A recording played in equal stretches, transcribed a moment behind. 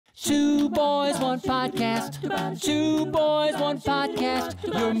Two boys, one podcast. Two boys, one podcast.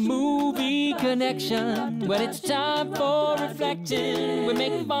 Your movie connection. When it's time for reflecting, we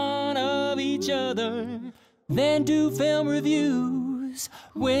make fun of each other. Then do film reviews.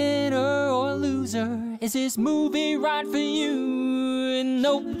 Winner or loser. Is this movie right for you?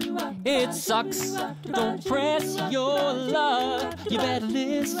 Nope, it sucks. Don't press your luck. You better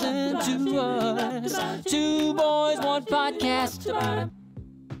listen to us. Two boys, one podcast.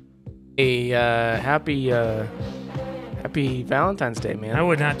 Hey, happy Valentine's Day, man. I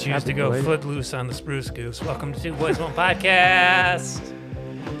would not choose to go footloose on the Spruce Goose. Welcome to Two Boys, One Podcast.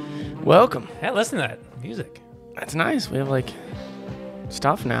 Welcome. Hey, listen to that music. That's nice. We have,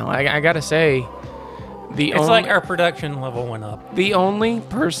 stuff now. I gotta say, It's like our production level went up. The only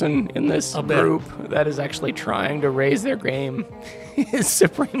person in this group that is actually trying to raise their game is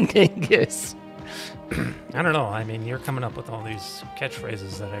Supreme Dingus. I don't know. I mean, you're coming up with all these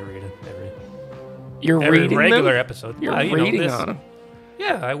catchphrases that I read every regular them? episode. You're reading on them.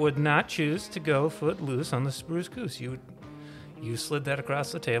 Yeah, I would not choose to go footloose on the Spruce Goose. You slid that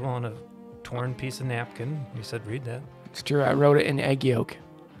across the table on a torn piece of napkin. You said, read that. It's true. I wrote it in egg yolk.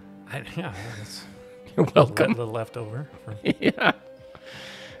 You're welcome. A little leftover. Yeah.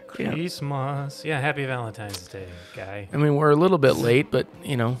 Christmas. Yeah, happy Valentine's Day, guy. I mean, we're a little bit late, but,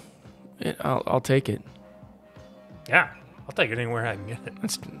 I'll take it. Yeah, I'll take it anywhere I can get it.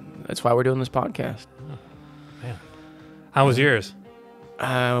 That's why we're doing this podcast. Oh, man. How was yours?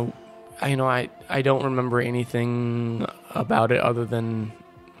 I don't remember anything about it other than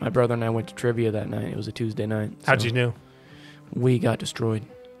my brother and I went to trivia that night. It was a Tuesday night. How'd you know? We got destroyed.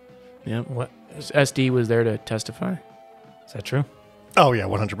 Yep. What? SD was there to testify. Is that true? Oh, yeah,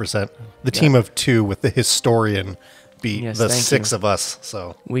 100%. The team of two with the historian beat the six of us.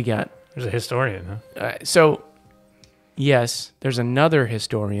 So we got... There's a historian, huh? So, yes, there's another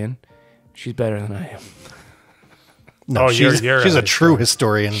historian. She's better than I am. No, she's a true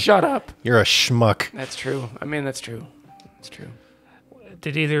historian. Shut up. You're a schmuck. That's true. I mean, that's true. It's true.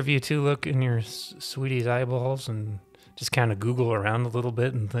 Did either of you two look in your sweetie's eyeballs and just kind of Google around a little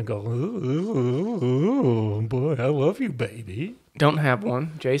bit and think, oh, boy, I love you, baby? Don't have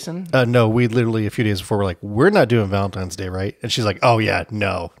one. Jason? No, we literally, a few days before, were like, we're not doing Valentine's Day, right? And she's like, oh, yeah,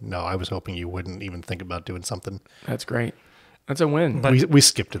 no, I was hoping you wouldn't even think about doing something. That's great. That's a win. But we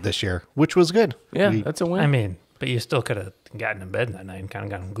skipped it this year, which was good. Yeah, that's a win. I mean, but you still could have gotten in bed that night and kind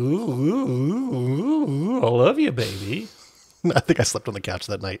of gone, ooh, I love you, baby. I think I slept on the couch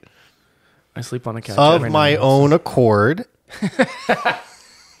that night. I sleep on the couch. Of my own accord.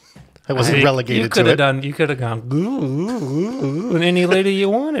 I wasn't relegated to it. You could have gone, ooh, and any lady you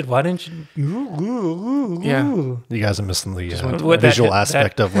wanted. Why didn't you? Ooh, yeah. You guys are missing the visual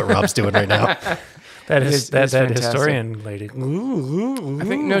aspect of what Rob's doing right now. That historian lady. Ooh, I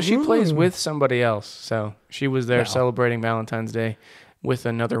think, no, she plays with somebody else. So she was there celebrating Valentine's Day with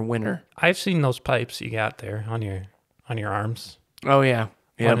another winner. I've seen those pipes you got there on your arms. Oh, yeah.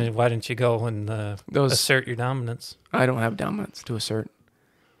 Why didn't you go and assert your dominance? I don't have dominance to assert.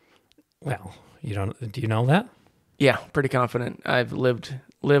 Well, you don't. Do you know that? Yeah, pretty confident. I've lived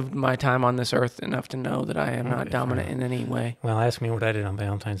my time on this earth enough to know that I am not dominant in any way. Well, ask me what I did on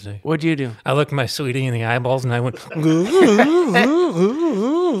Valentine's Day. What'd you do? I looked my sweetie in the eyeballs and I went,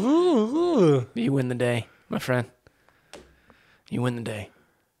 You win the day, my friend. You win the day.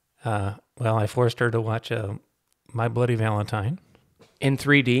 Well, I forced her to watch My Bloody Valentine. In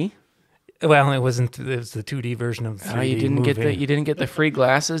 3D? Well, it was the 2D version of the 3D you didn't movie. You didn't get the free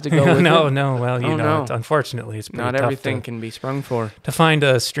glasses to go with it? No. Well, unfortunately, it's pretty not tough everything can be sprung for. To find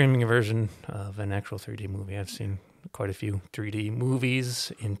a streaming version of an actual 3D movie. I've seen quite a few 3D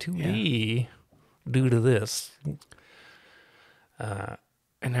movies in 2D due to this. And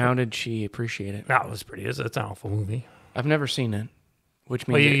how did she appreciate it? It was pretty. It's an awful movie. I've never seen it. Which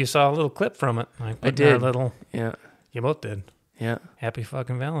means you saw a little clip from it. I did. Yeah. You both did. Yeah. Happy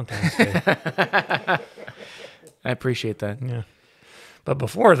fucking Valentine's Day. I appreciate that. Yeah. But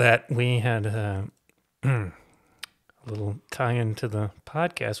before that, we had a little tie-in to the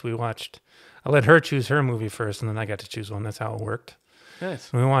podcast. We watched, I let her choose her movie first, and then I got to choose one. That's how it worked.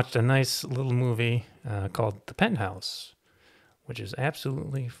 Nice. We watched a nice little movie called The Penthouse, which is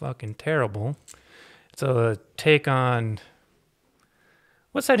absolutely fucking terrible. It's a take on...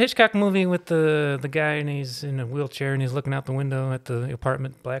 What's that Hitchcock movie with the guy and he's in a wheelchair and he's looking out the window at the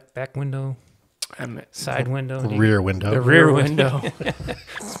apartment, back window, side window, rear window, the rear window.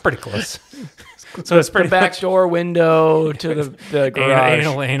 It's pretty close. So it's pretty the back door window to the garage.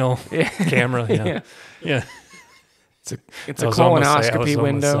 Anal camera. Yeah. It's a colonoscopy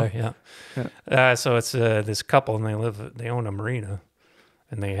window. So it's this couple and they own a marina,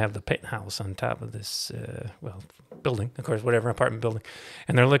 and they have the penthouse on top of this, building, of course, whatever apartment building,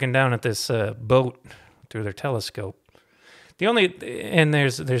 and they're looking down at this boat through their telescope.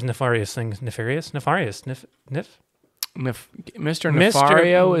 There's nefarious things, Mr.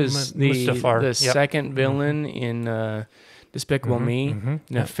 Nefario is Mustafar. the Yep. second villain in Despicable Me.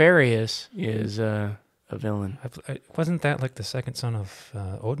 Nefarious is a villain. Wasn't that like the second son of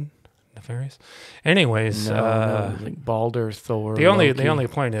Odin? Nefarious. Anyways, No, like Balder, Thor. the only Loki.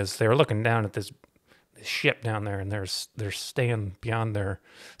 point is they were looking down at this ship down there, and they're staying beyond their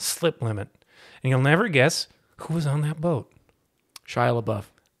slip limit, and you'll never guess who was on that boat. Shia LaBeouf.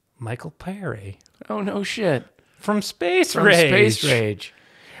 Michael Paré Oh no shit. from Space From Rage. Space Rage.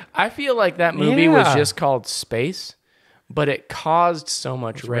 I feel like that movie was Yeah. just called Space, but it caused so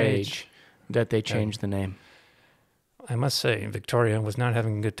much rage that they changed the name. I must say, Victoria was not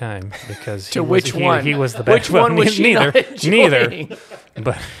having a good time because To which one? He was the bad Which one was she neither, not enjoying? neither.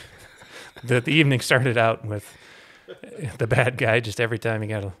 But the evening started out with the bad guy. Just every time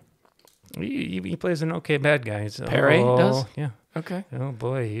he plays an okay bad guy. Perry does? Yeah. Okay. Oh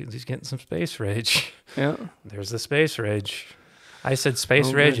boy, he's getting some space rage. Yeah. There's the space rage. I said space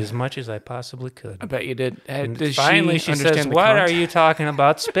Oh, rage good. as much as I possibly could. I bet you did. And Does finally, she she says, understand the "What are concept? you talking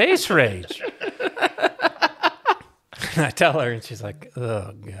about, space rage?" And I tell her, and she's like,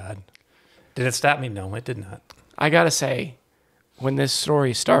 "Oh God, did it stop me? No, it did not." I gotta say, when this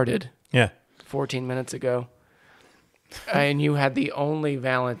story started Yeah, 14 minutes ago, and you had the only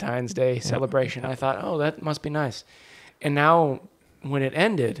Valentine's Day celebration, I thought, oh, that must be nice. And now, when it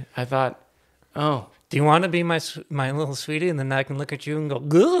ended, I thought, oh, do you want to be my little sweetie, and then I can look at you and go,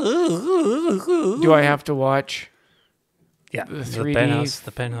 do I have to watch? Yeah, The 3D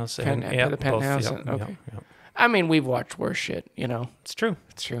the penthouse, and, the penthouse. Both, Okay. yep. I mean, we've watched worse shit, you know. It's true.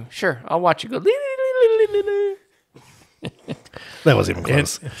 It's true. Sure, I'll watch you go. That wasn't even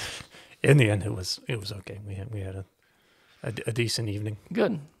close. In the end, it was okay. We had a decent evening.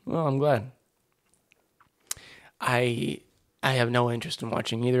 Good. Well, I'm glad. I have no interest in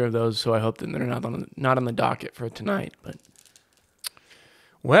watching either of those, so I hope that they're not on the docket for tonight. But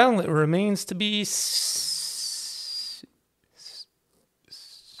Well, it remains to be.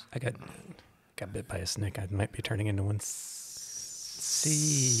 I got bit by a snake. I might be turning into one. See.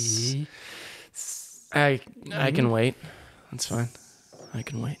 I can wait. That's fine. I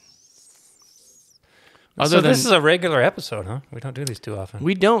can wait. So this is a regular episode, huh? We don't do these too often.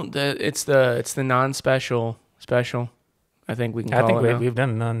 We don't. It's the non-special special. I think we can call I think it. we've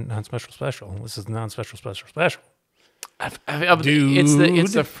done a non-special special. This is the non-special special. It's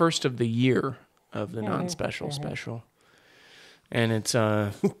the first of the year of the non-special special, and it's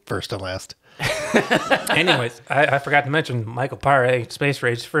First and last. Anyways, I forgot to mention Michael Paré, Space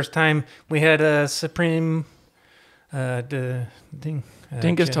Rage. First time we had a Supreme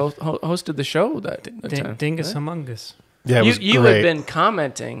Dingus hosted the show that time. Dingus right? Among Us. Yeah, it was You great. had been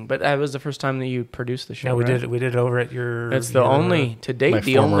commenting, but that was the first time that you produced the show. No, we right? did. We did over at your. That's the your- only to my date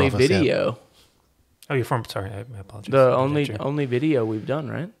the former only office, yeah. video. Oh, your form. Sorry, I apologize. The I only did you. only video we've done,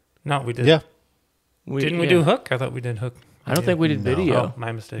 right? No, we did. Yeah, Didn't we yeah. do Hook? I thought we did Hook. I don't think we did No. video. Oh,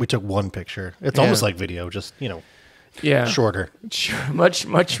 my mistake. we took one picture. It's Yeah. almost like video, just Yeah, shorter. Sure, much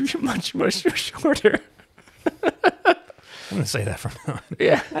shorter. I'm gonna say that from now on.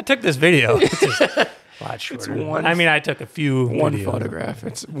 Yeah, I took this video. It's just a lot shorter. one- I mean, I took a few. one videos. photograph.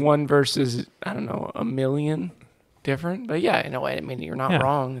 It's one versus I don't know a million different. But yeah, in a way, I mean you're not Yeah.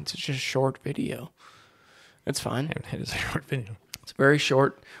 wrong. It's just a short video. It's fine. It is a short video. It's very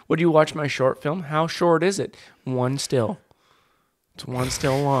short. Would you watch my short film? How short is it? One still. It's one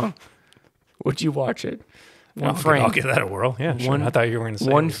still long. Would you watch it? One frame. I'll give that a whirl. Yeah, sure. One- I thought you were going to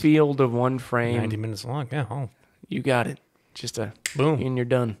say One it was field of one frame. 90 minutes long. Yeah. Oh, You got it. Just a boom. and you're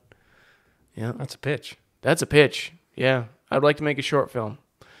done. Yeah, That's a pitch. that's a pitch. Yeah, I'd like to make a short film.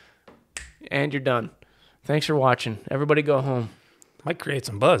 And you're done. Thanks for watching. Everybody go home. Might create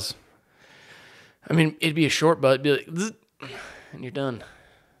some buzz. I mean, it'd be a short, but it'd be like, zzz, and you're done.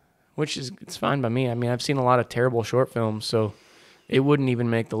 Which is, it's fine by me. I mean, I've seen a lot of terrible short films, so it wouldn't even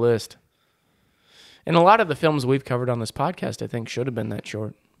make the list. And a lot of the films we've covered on this podcast, I think, should have been that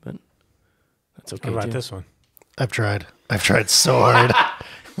short, but that's okay How about too. this one? I've tried so hard.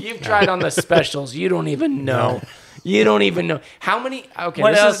 You've tried on the specials. You don't even know. No. You don't even know. How many? Okay,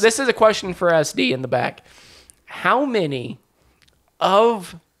 What else? this is a question for SD in the back. How many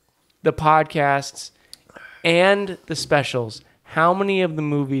of the podcasts and the specials, how many of the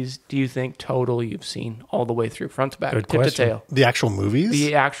movies do you think total you've seen all the way through, front to back, Good tip question. to tail? The actual movies?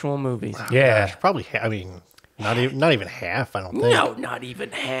 The actual movies. Yeah. Gosh, probably. I mean, not even half. I don't think. No, not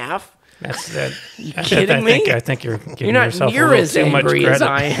even half. That's that. You kidding me? I think you're giving You're not yourself near a little as too much angry as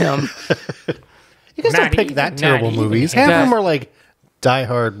credit. I am. You guys don't pick that terrible not even movies. half. Half of them are like Die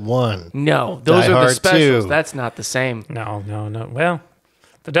Hard 1. No, those Die are the Hard specials. 2. That's not the same. No. Well,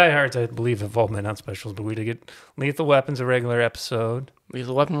 the Die Hards, I believe, have all been on specials, but we did get Lethal Weapon's a regular episode.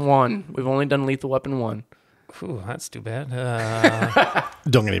 Lethal Weapon 1. We've only done Lethal Weapon 1. Ooh, that's too bad.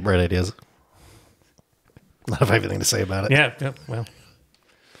 Don't get any bright ideas. I don't have anything to say about it. Yeah, well.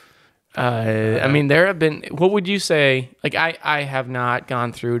 I mean, there have been. What would you say? Like, I have not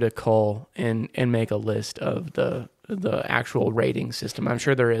gone through to cull and make a list of the actual rating system. I'm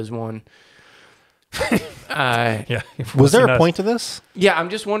sure there is one. Yeah. Was there a point to this? Yeah, I'm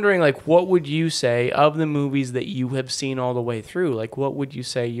just wondering, like, what would you say of the movies that you have seen all the way through? Like, what would you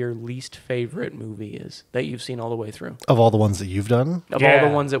say your least favorite movie is that you've seen all the way through? Of all the ones that you've done? Of Yeah. all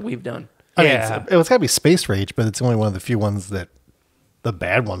the ones that we've done. I mean, Yeah. it's got to be Space Rage, but it's only one of the few ones that, the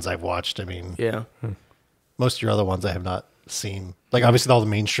bad ones I've watched. I mean, Yeah. most of your other ones I have not seen. Like, obviously, all the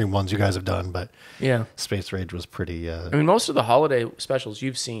mainstream ones you guys have done, but Yeah. Space Rage was pretty. I mean, most of the holiday specials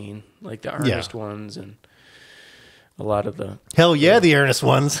you've seen, like the Ernest ones and a lot of the Hell yeah, the earnest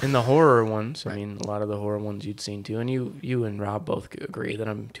ones. and the horror ones. I mean, a lot of the horror ones you'd seen too. And you and Rob both agree that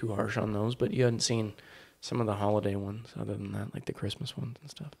I'm too harsh on those, but you hadn't seen some of the holiday ones other than that, like the Christmas ones and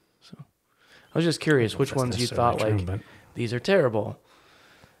stuff. So I was just curious which ones you thought like these are terrible.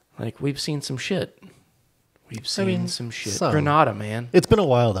 Like, we've seen some shit. We've seen some shit. some. Granada, man. It's been a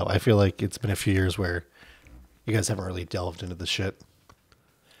while, though. I feel like it's been a few years where you guys haven't really delved into the shit.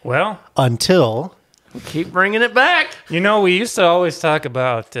 Well, Until. Keep bringing it back. you know, we used to always talk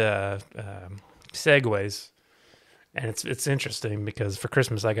about segues, and it's interesting because for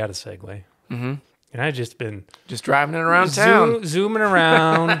Christmas I got a Segway, and I just been Just driving it around town. zooming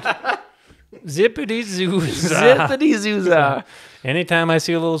around, zippity zoo, Zippity zooza. Anytime I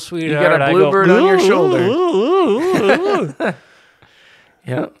see a little You sweetheart, got a I bluebird go, on your "Ooh." shoulder.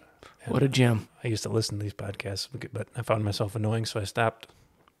 Yep. What a gem. I used to listen to these podcasts, but I found myself annoying, so I stopped.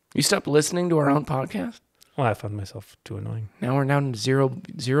 You stopped listening to our own podcast? Well, I found myself too annoying. Now we're down to zero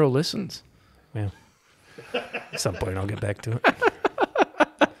listens. Yeah. At some point, I'll get back to it. Got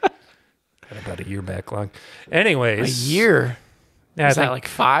about a year backlog. A Anyways. year? Yeah, Is I that think like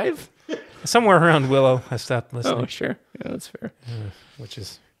 5? somewhere around Willow, I stopped listening. Oh, sure. Yeah, that's fair. Which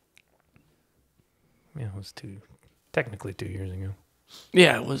is, it was technically 2 years ago.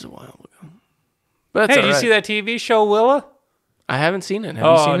 Yeah, it was a while ago. But that's Hey, all did you right. see that TV show, Willa? I haven't seen it.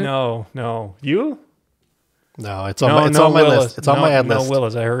 Have you seen it? No. You? No, it's on my Willis. list. It's on my ad No, list.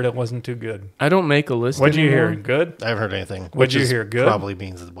 Willis. I heard it wasn't too good. I don't make a list What'd you anymore. hear? Good? I haven't heard anything. What'd which you is hear? Good? Probably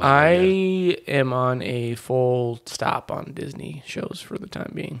means it wasn't I very good. am on a full stop on Disney shows for the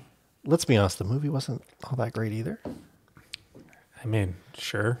time being. Let's be honest, the movie wasn't all that great either. I mean,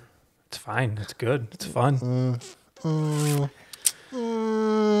 sure. It's fine. It's good. It's fun.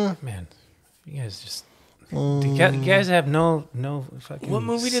 Man, you guys just... You guys have no fucking What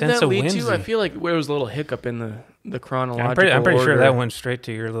movie did sense that of lead whimsy. to? I feel like there was a little hiccup in the chronological I'm pretty sure order. that went straight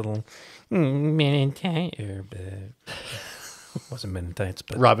to your little Men in Tights. Wasn't Men in Tights,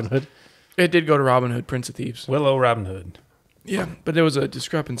 but Robin Hood. It did go to Robin Hood, Prince of Thieves. Willow Robin Hood. Yeah, but there was a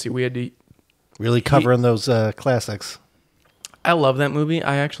discrepancy. We had to... Really covering those classics. I love that movie.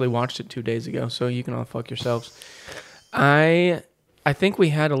 I actually watched it 2 days ago, so you can all fuck yourselves. I think we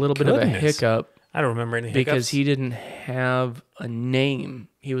had a little bit of a Goodness. hiccup I don't remember any hiccups. because he didn't have a name.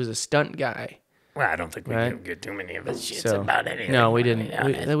 He was a stunt guy. Well, I don't think we Right. don't get too many of us shits So, about anything. no, we didn't.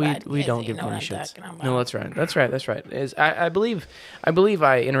 But We don't give you know many what I'm shits. talking about. No, that's right. That's right. I believe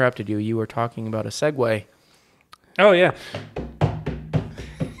I interrupted you. You were talking about a segue. Oh, yeah.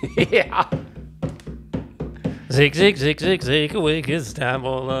 Yeah. Zig, zig, zig, zig, zig, awake. It's time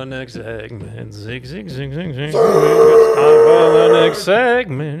for the next segment. Zig, zig, zig, zig, zig. It's time for the next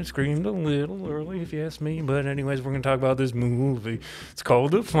segment. Screamed a little early, if you ask me. But anyways, we're going to talk about this movie. It's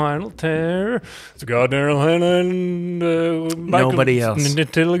called The Final Terror. It's got Daryl Hannah and Nobody else.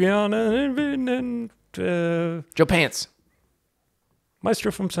 Tilligan and Joe Pants.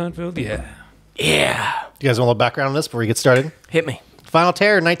 Maestro from Seinfeld. Yeah. Yeah. You guys want a little background on this before we get started? Hit me. Final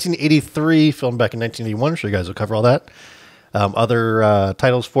Terror, 1983, filmed back in 1981. I'm sure you guys will cover all that. Other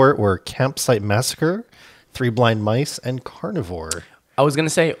titles for it were Campsite Massacre, Three Blind Mice, and Carnivore. I was gonna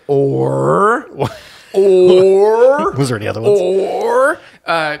say or. Was there any other ones? Or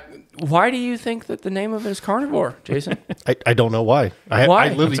why do you think that the name of it is Carnivore, Jason? I don't know why. Why? I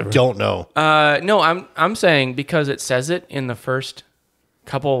literally don't know. No, I'm saying because it says it in the first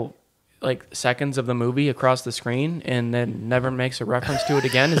couple like seconds of the movie across the screen and then never makes a reference to it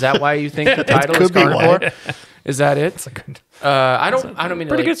again? Is that why you think the title is could be why. Carnivore? Is that it? I don't mean to Pretty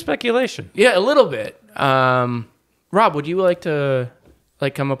like, good speculation. Yeah, a little bit. Rob, would you like to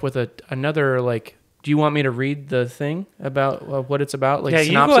like come up with another like? Do you want me to read the thing about what it's about? Like Yeah,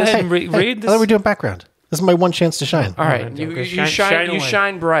 synopsis? you go ahead and read I this. thought we're doing background. This is my one chance to shine. All right, Okay, you shine shine away. you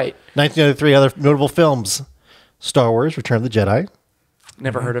shine bright. 1993 other notable films: Star Wars: Return of the Jedi.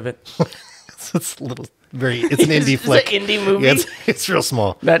 Never heard of it. It's a little it's an indie It's flick. an indie movie. Yeah, it's real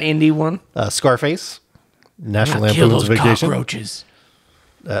small. That indie one. Scarface, National Kill Lampoon's those Vacation, cockroaches.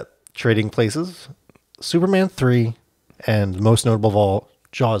 Trading Places, Superman 3, and most notable of all,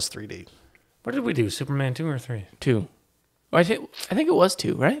 Jaws 3D. What did we do? Superman 2 or 3? 2. I think it was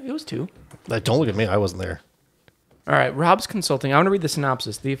 2, right? It was 2. Don't look at me. I wasn't there. All right, Rob's consulting. I want to read the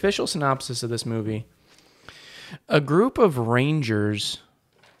synopsis. The official synopsis of this movie. A group of rangers...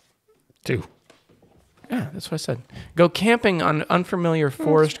 2. Yeah, that's what I said. Go camping on unfamiliar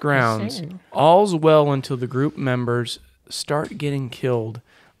forest grounds. All's well until the group members start getting killed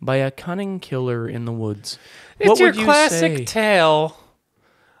by a cunning killer in the woods. It's What your would you classic say? tale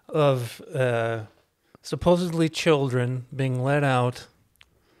of supposedly children being let out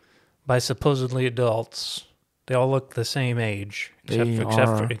by supposedly adults. They all look the same age,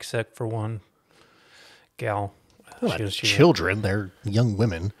 except for one gal. She was Children, they're young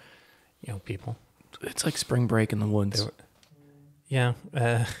women. people. It's like spring break in the woods. Yeah,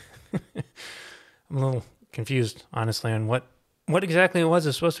 I'm a little confused, honestly, on what exactly it was.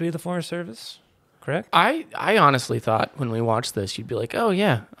 It's supposed to be the Forest Service, correct? I honestly thought when we watched this, you'd be like, oh,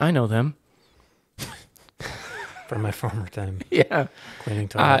 yeah, I know them. From my former time, Yeah. cleaning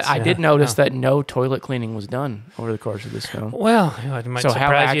toilets. I yeah. did notice Oh. that no toilet cleaning was done over the course of this film. Well, it might So how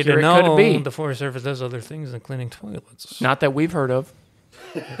surprise you to accurate know could it be? the Forest Service does other things than cleaning toilets. Not that we've heard of.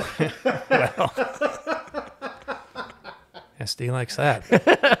 SD likes that.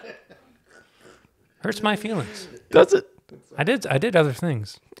 Hurts my feelings. Does it? I did other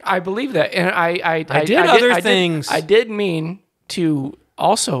things. I believe that. And I did other things. I did mean to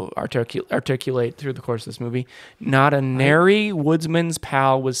also articulate through the course of this movie, not a nary woodsman's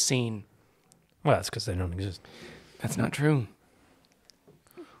pal was seen. Well, that's because they don't exist. That's not true.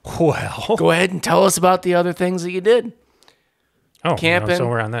 Well, Go ahead and tell us about the other things that you did. Camping. So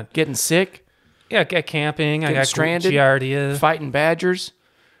we're on that. Getting sick, Yeah, got camping. I Getting got stranded. Giardia. fighting badgers.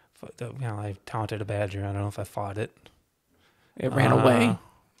 I taunted a badger. I don't know if I fought it. It ran away.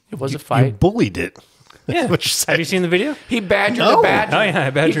 It was a You fight. bullied it. Yeah. What you said. Have you seen the video? He badgered No. a badger. Oh, yeah, I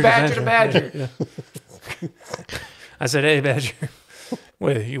badgered He a badgered a badger. badger. I said, "Hey, badger,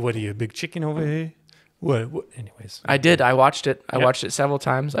 what are you, a big chicken over here?" What? Anyways, I did. I watched it. I Yep. watched it several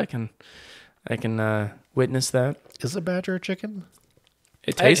times. I can witness that. Is a badger a chicken?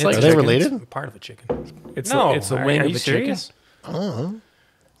 It tastes like Are they chicken. related? Part of a chicken. It's No, it's the are- wing are of you a chicken. serious? I don't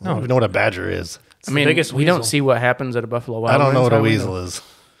even know what a badger is. I mean, biggest we don't weasel. see what happens at a Buffalo Wild I don't know Wings. what a How do we weasel know? is.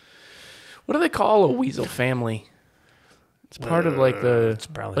 What do they call a weasel family? It's part of like the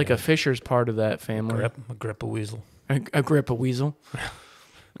probably like a fisher's part of that family. a grip, a weasel. A grip, a weasel.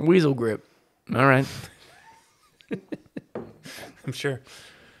 A weasel grip. All right. I'm sure.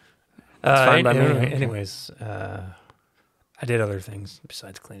 fine by me. Anyways, I did other things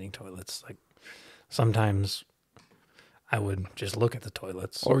besides cleaning toilets. Like sometimes I would just look at the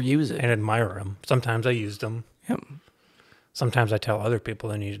toilets Or use it. and admire them. Sometimes I used them. Yep. Sometimes I tell other people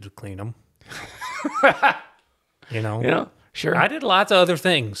they needed to clean them. You know? Sure. I did lots of other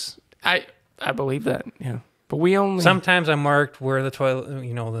things. I believe that. Yeah. But we only Sometimes I marked where the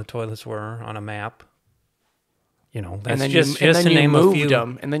toilets were on a map. That's and then just you, and to then you name a moved few.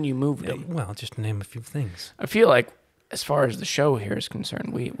 them, and then you moved them. Well, just to name a few things. I feel like, as far as the show here is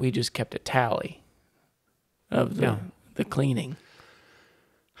concerned, we just kept a tally of the cleaning.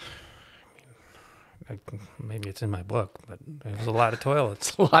 Maybe it's in my book, but there's a lot of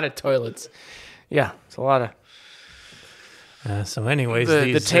toilets. A lot of toilets. Yeah, it's a lot of So, anyways,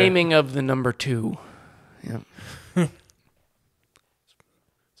 the taming of the number 2. Yeah. It's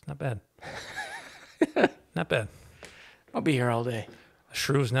not bad. Not bad. I'll be here all day. A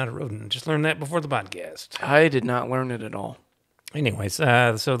shrew is not a rodent. Just learned that before the podcast. I did not learn it at all. Anyways, so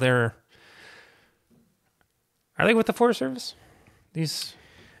are they with the Forest Service? These.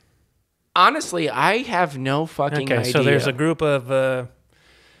 Honestly, I have no fucking idea. So there's a group of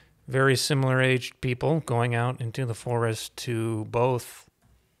very similar aged people going out into the forest to both.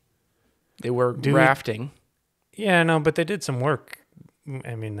 They were rafting. Yeah, no, but they did some work.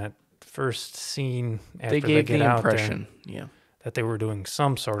 I mean, that first scene after They gave get the out impression, there, that they were doing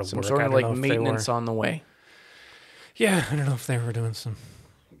some sort of some work. sort I of don't like know if they maintenance were- on the way. Yeah, I don't know if they were doing some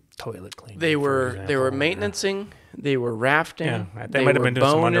toilet cleaning. They for were example, maintenancing. They were rafting. Yeah, they might have were been doing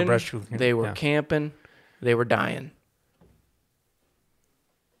some boning, underbrush. They were Yeah. camping. They were dying.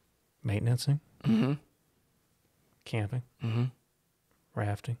 Maintenancing, Mm-hmm. camping, Mm-hmm.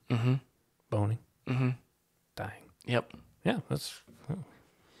 rafting, Mm-hmm. boning, Mm-hmm. dying. Yep. Yeah, that's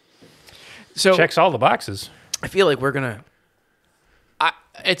So checks all the boxes. I feel like we're gonna.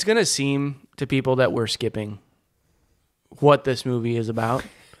 It's gonna seem to people that we're skipping what this movie is about,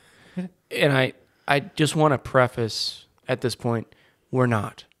 and I just want to preface at this point, we're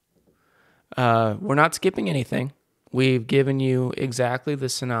not. We're not skipping anything. We've given you exactly the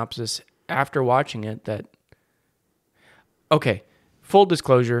synopsis after watching it. Okay, full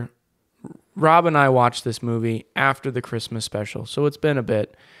disclosure, Rob and I watched this movie after the Christmas special, so it's been a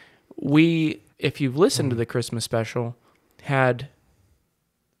bit. If you've listened to the Christmas special,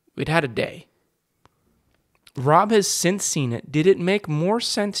 we'd had a day. Rob has since seen it. Did it make more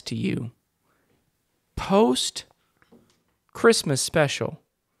sense to you post Christmas special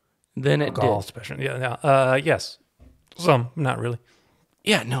than it Alcohol did? special. Yeah. Yes. Some, not really.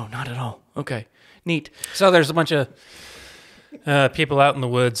 Yeah, no, not at all. Okay, neat. So there's a bunch of people out in the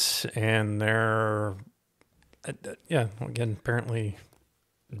woods, and they're, again, apparently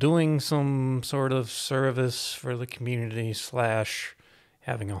doing some sort of service for the community /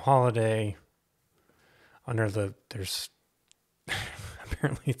 having a holiday. There's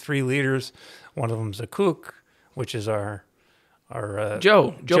apparently 3 leaders. One of them's a cook, which is our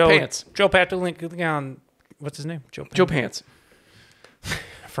Joe Pants. Joe Pantoliano. What's his name? Joe Pants.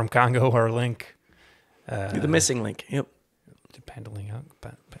 From Congo, our link. The missing link. Yep. Pantoliano.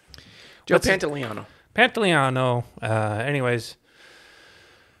 Joe Pantoliano. Pantoliano. Anyways,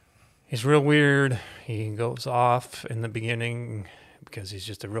 he's real weird. He goes off in the beginning because he's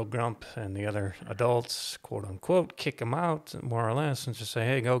just a real grump, and the other adults, quote unquote, kick him out, more or less, and just say,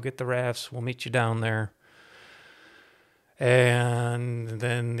 hey, go get the rafts. We'll meet you down there. And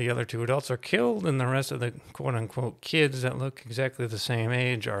then the other 2 adults are killed, and the rest of the quote-unquote kids that look exactly the same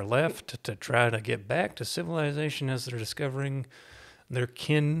age are left to try to get back to civilization as they're discovering their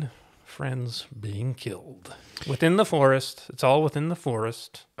kin friends being killed. Within the forest. It's all within the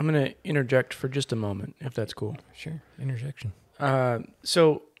forest. I'm going to interject for just a moment, if that's cool. Sure. Interjection.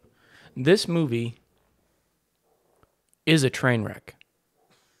 So this movie is a train wreck.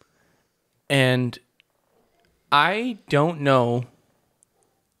 And I don't know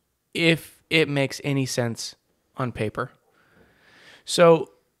if it makes any sense on paper.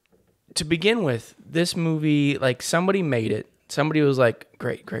 So, to begin with, this movie, like, somebody made it. Somebody was like,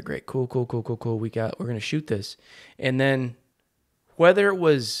 great, cool. We're going to shoot this. And then, whether it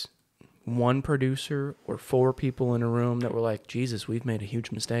was one producer or 4 people in a room that were like, Jesus, we've made a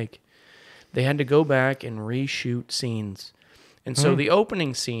huge mistake, they had to go back and reshoot scenes. And so the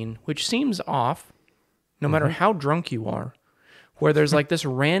opening scene, which seems off, no matter how drunk you are, where there's like this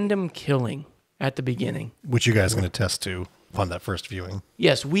random killing at the beginning. Which you guys can attest to upon that first viewing.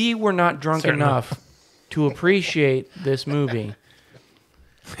 Yes, we were not drunk Certainly. enough to appreciate this movie.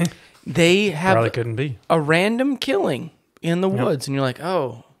 They have Probably couldn't be. a random killing in the woods, and you're like,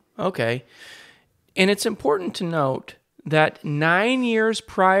 oh, okay. And it's important to note that 9 years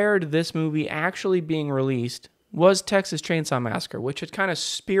prior to this movie actually being released was Texas Chainsaw Massacre, which had kind of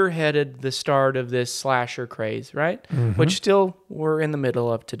spearheaded the start of this slasher craze, right? Which still we're in the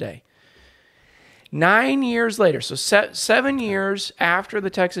middle of today. 9 years later, so 7 years after the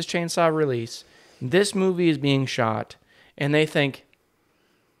Texas Chainsaw release, this movie is being shot, and they think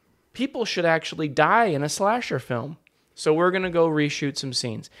people should actually die in a slasher film. So we're going to go reshoot some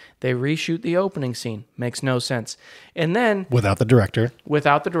scenes. They reshoot the opening scene. Makes no sense. And then... Without the director.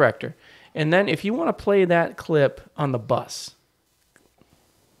 Without the director. And then if you want to play that clip on the bus.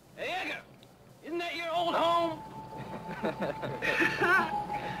 Hey, Edgar, isn't that your old home?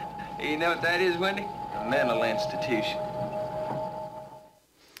 You know what that is, Wendy? A mental institution.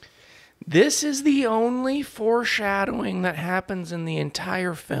 This is the only foreshadowing that happens in the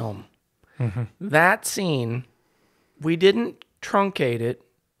entire film. That scene, we didn't truncate it.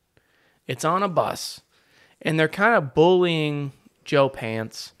 It's on a bus. And they're kind of bullying Joe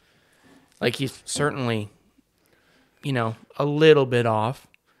Pants. Like, he's certainly, a little bit off.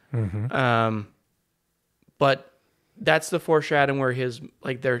 But that's the foreshadowing where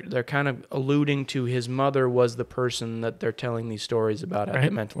they're kind of alluding to his mother was the person that they're telling these stories about at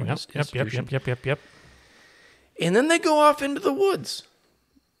the mental institution. Yep. And then they go off into the woods.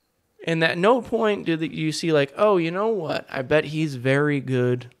 And at no point do you see like, oh, you know what? I bet he's very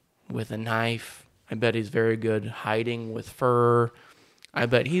good with a knife. I bet he's very good hiding with fur. I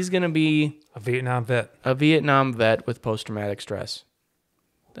bet he's going to be A Vietnam vet. a Vietnam vet with post-traumatic stress.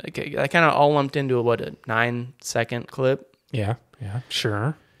 I kind of all lumped into a 9-second clip. Yeah,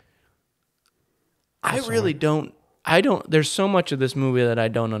 sure. I really don't. There's so much of this movie that I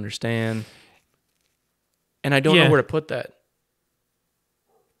don't understand, and I don't know where to put that.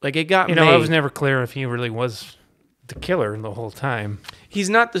 Like, it got made. I was never clear if he really was the killer the whole time. He's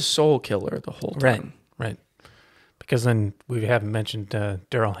not the sole killer the whole time. Right. Because then we haven't mentioned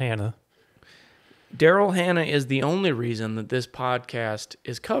Daryl Hannah. Daryl Hannah is the only reason that this podcast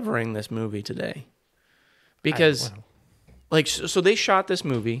is covering this movie today. Because, so they shot this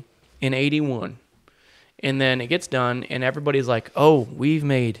movie in 1981, and then it gets done, and everybody's like, oh, we've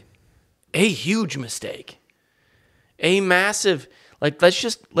made a huge mistake. A massive, let's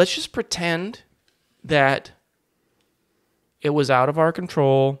just pretend that it was out of our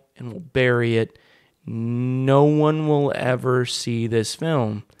control, and we'll bury it. No one will ever see this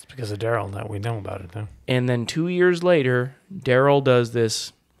film. It's because of Daryl that we know about it, though. And then 2 years later, Daryl does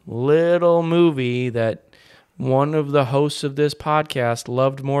this little movie that one of the hosts of this podcast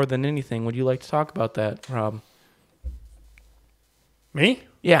loved more than anything. Would you like to talk about that, Rob? Me?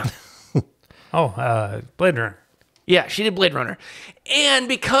 Yeah. Blade Runner. Yeah, she did Blade Runner. And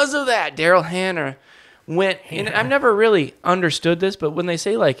because of that, Daryl Hannah went, and I've never really understood this, but when they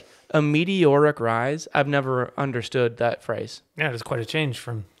say like a meteoric rise, I've never understood that phrase. Yeah, it's quite a change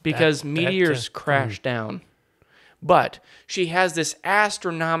from because meteors crash down. But she has this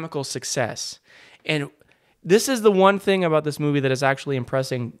astronomical success. And this is the one thing about this movie that is actually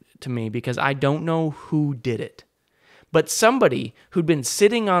impressing to me because I don't know who did it. But somebody who'd been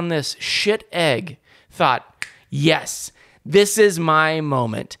sitting on this shit egg thought, yes, this is my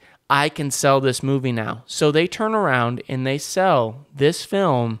moment. I can sell this movie now. So they turn around and they sell this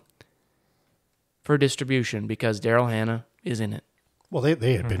film for distribution because Daryl Hannah is in it. Well,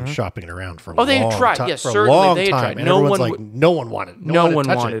 they had been shopping it around for a long time. Oh, they had tried. Yes, certainly they had tried. And no one wanted it. No one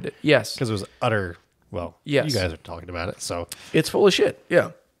wanted it. Yes. Because it was utter, you guys are talking about it, so. It's full of shit,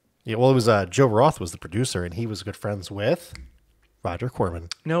 yeah. Yeah, well, it was Joe Roth was the producer, and he was good friends with Roger Corman.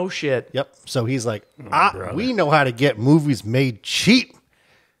 No shit. Yep. So he's like, we know how to get movies made cheap.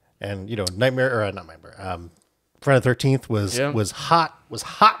 And, not Nightmare, Friday the 13th was hot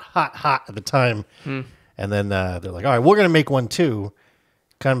at the time. And then they're like, all right, we're going to make one too.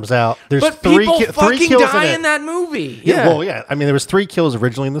 Comes out. There's but three people fucking kills die in that movie. Yeah. Well, yeah. I mean, there was 3 kills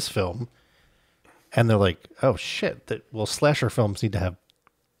originally in this film. And they're like, oh, shit. Slasher films need to have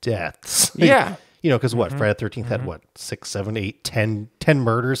deaths. Yeah. Because Friday the 13th had 6, 7, 8, 10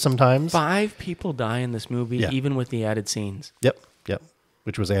 murders sometimes. 5 people die in this movie, even with the added scenes. Yep.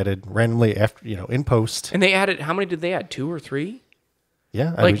 Which was added randomly after, in post. And they added, how many did they add? 2 or 3?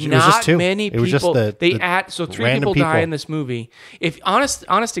 Yeah. Like, it was not just 2. many people. It was just so 3 people die in this movie. If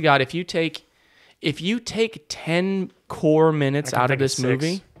honest to God, if you take 10 core minutes out of this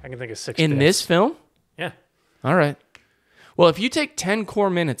movie. I can think of 6 in this film? Yeah. All right. Well, if you take 10 core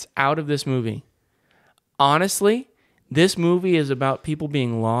minutes out of this movie, honestly, this movie is about people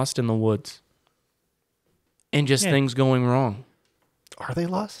being lost in the woods and just things going wrong. Are they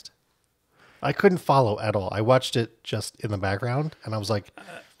lost? I couldn't follow at all. I watched it just in the background, and I was like,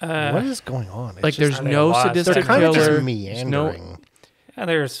 what is going on? It's there's no sadistic they're kind killer. Of just meandering.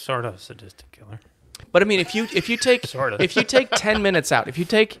 There's sort of a sadistic killer. But I mean, if you take if you take 10 minutes out, if you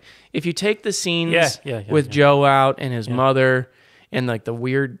take the scenes with Joe out and his mother, and like the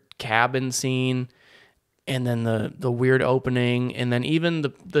weird cabin scene, and then the weird opening, and then even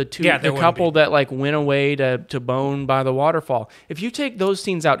the couple that like went away to bone by the waterfall. If you take those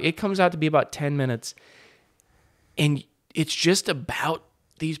scenes out, it comes out to be about 10 minutes, and it's just about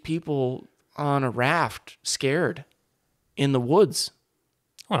these people on a raft, scared in the woods.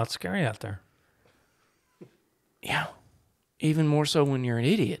 Well, it's scary out there. Yeah, even more so when you're an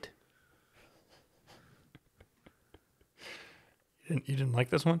idiot. You didn't like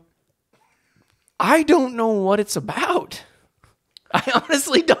this one? I don't know what it's about. I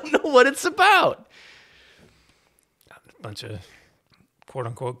honestly don't know what it's about. A bunch of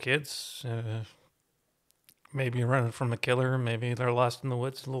quote-unquote kids, maybe running from a killer, maybe they're lost in the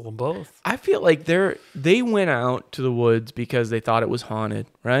woods, a little of both. I feel like they went out to the woods because they thought it was haunted,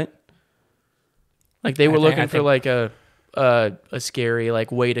 right? Like they were looking for like a scary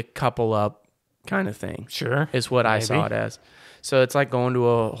like way to couple up kind of thing. Sure. Is what I saw it as. So it's like going to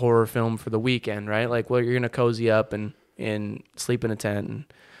a horror film for the weekend, right? Like, well, you're going to cozy up and sleep in a tent and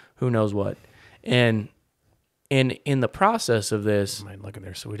who knows what. And in the process of this... Might look at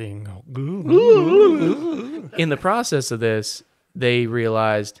their sweetie and go, in the process of this, they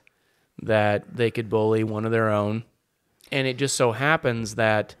realized that they could bully one of their own. And it just so happens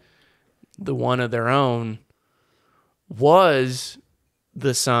that the one of their own was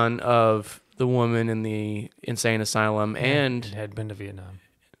the son of the woman in the insane asylum and had been to Vietnam.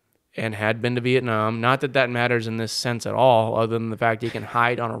 And had been to Vietnam. Not that that matters in this sense at all, other than the fact he can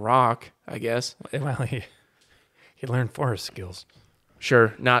hide on a rock, I guess. Well, he learned forest skills.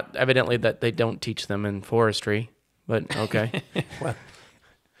 Sure, not evidently that they don't teach them in forestry, but okay. Well,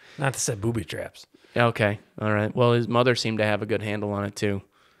 not to set booby traps. Okay, all right. Well, his mother seemed to have a good handle on it, too.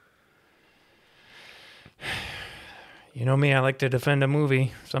 You know me, I like to defend a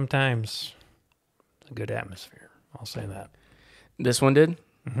movie. Sometimes it's a good atmosphere. I'll say that. This one did?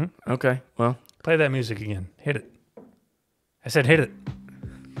 Mm-hmm. Okay, well. Play that music again. Hit it. I said hit it.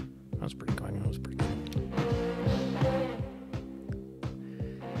 That was pretty good. That was pretty good.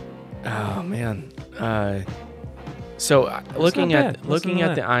 Oh, man. So looking at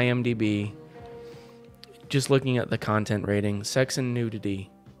the IMDb, just looking at the content rating, sex and nudity,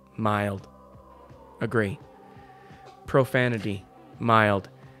 mild. Agree. Profanity, mild.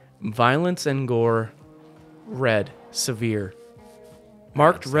 Violence and gore, red, severe.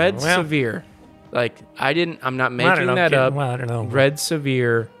 Marked red, severe. Like, I'm not making that up. Well, I don't know. Red,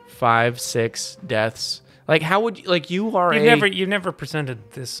 severe, 5, 6 deaths. Like, how would you, like, you are you've never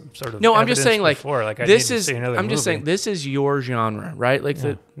presented this sort of No, I'm just saying, like, before. Like, this is, I'm just saying, this is your genre, right? Like,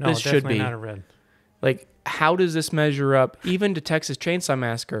 no, this should be. not a red. Like, how does this measure up even to Texas Chainsaw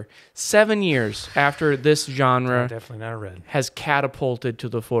Massacre? 7 years after this genre Definitely not a red. has catapulted to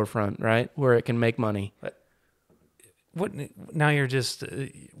the forefront, right? Where it can make money. What? Now you're just...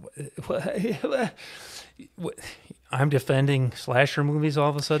 I'm defending slasher movies all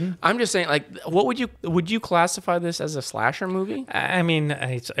of a sudden? I'm just saying, like, what would you classify this as a slasher movie? I mean,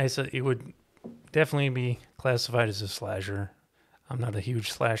 it would definitely be classified as a slasher. I'm not a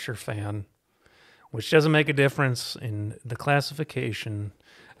huge slasher fan, which doesn't make a difference in the classification.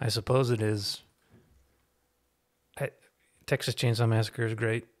 I suppose it is. Texas Chainsaw Massacre is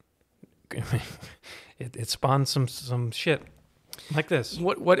great. It spawned some shit like this.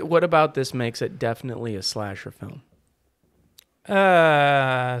 What about this makes it definitely a slasher film?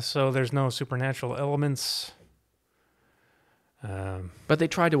 So there's no supernatural elements. But they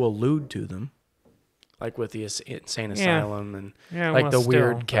try to allude to them, like with the insane asylum and like the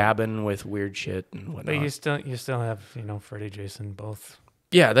weird cabin with weird shit and whatnot. But you still have Freddy, Jason, both.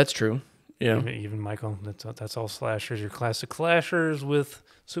 Yeah, that's true. Yeah, even Michael. That's all slashers. Your classic slashers with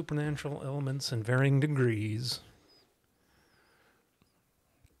supernatural elements in varying degrees.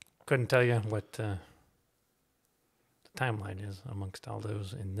 Couldn't tell you what the timeline is amongst all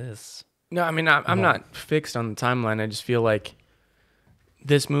those in this. No, I mean, I'm not fixed on the timeline. I just feel like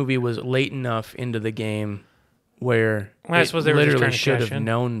this movie was late enough into the game where I suppose they literally should have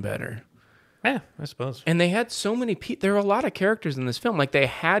known better. Yeah, I suppose. And they had so many people. There were a lot of characters in this film. Like, they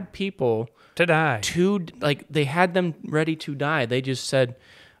had people to die. They had them ready to die. They just said,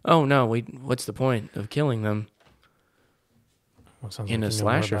 "Oh no, what's the point of killing them?" In a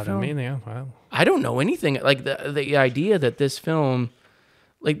slasher film. I don't know anything. Like the idea that this film,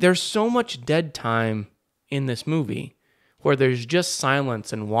 like, there's so much dead time in this movie where there's just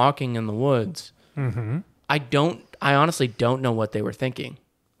silence and walking in the woods. Mm-hmm. I honestly don't know what they were thinking.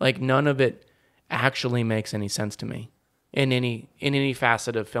 Like, none of it actually makes any sense to me in any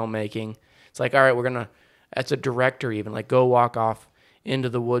facet of filmmaking. It's like, all right, as a director even, like, go walk off into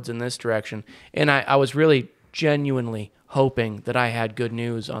the woods in this direction. And I was really genuinely hoping that I had good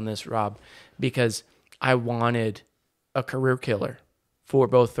news on this, Rob, because I wanted a career killer for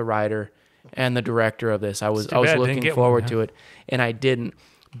both the writer and the director of this. I was looking forward to it, and I didn't.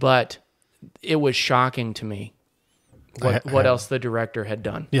 But it was shocking to me what else the director had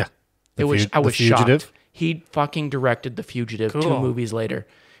done. Yeah. I was Fugitive. shocked. He fucking directed The Fugitive 2 movies later,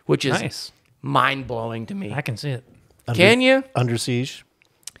 which is mind-blowing to me. I can see it. Can you? Under Siege.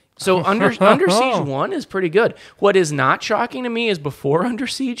 So Under Siege 1 is pretty good. What is not shocking to me is before Under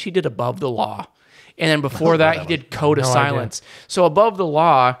Siege, he did Above the Law. And then before that, he did Code of Silence. So Above the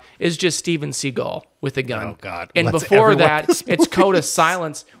Law is just Steven Seagal with a gun. Oh, God. And before that, it's Code of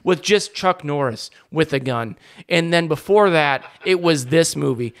Silence with just Chuck Norris with a gun. And then before that, it was this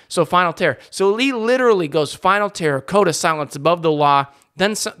movie. So Final Terror. So he literally goes Final Terror, Code of Silence, Above the Law,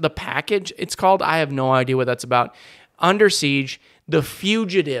 then the package, it's called. I have no idea what that's about. Under Siege, The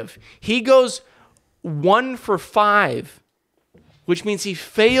Fugitive. He goes 1 for 5, which means he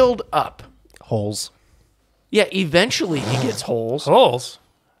failed up. Holes. Yeah, eventually he gets Holes. Holes?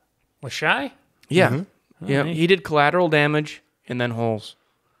 Was Shy? Yeah. Mm-hmm. Yeah, he did Collateral Damage and then Holes.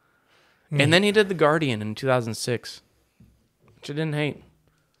 And then he did The Guardian in 2006, which I didn't hate.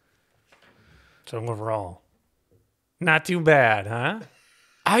 So overall, not too bad, huh?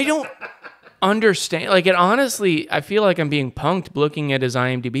 understand. Like, it honestly, I feel like I'm being punked looking at his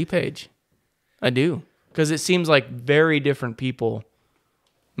IMDb page. I do. Because it seems like very different people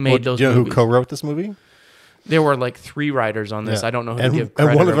made those do you know movies. who co-wrote this movie? There were like 3 writers on this. Yeah. I don't know who and, to give and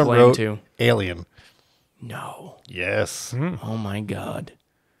credit one of or them blame wrote to. Alien. No. Yes. Oh my God.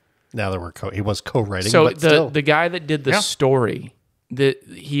 Now there were he was co-writing. So but still. the guy that did the story that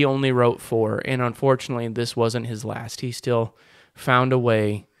he only wrote 4, and unfortunately this wasn't his last. He still found a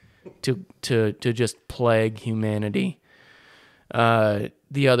way to just plague humanity.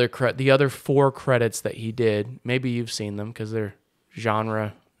 The other 4 credits that he did, maybe you've seen them because they're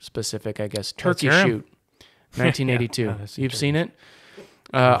genre specific, I guess. Turkey Shoot, 1982. Yeah, You've seen it?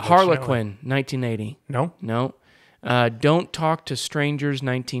 Harlequin, 1980. No. Don't Talk to Strangers,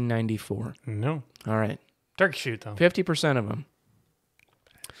 1994. No. All right. Turkey Shoot, though. 50% of them.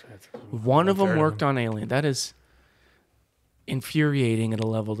 One of them worked on Alien. That is infuriating at a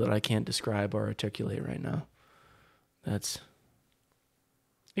level that I can't describe or articulate right now.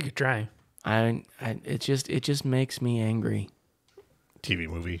 You could try. It just makes me angry. TV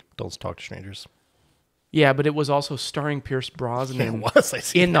movie. Don't Talk to Strangers. Yeah, but it was also starring Pierce Brosnan It was. I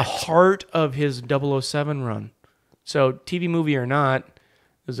see in that. the heart of his 007 run. So TV movie or not,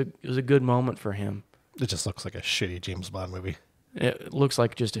 it was a good moment for him. It just looks like a shitty James Bond movie. It looks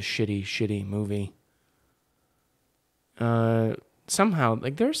like just a shitty movie. Somehow,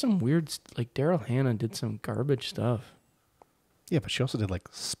 like there's some weird, like Daryl Hannah did some garbage stuff. Yeah, but she also did like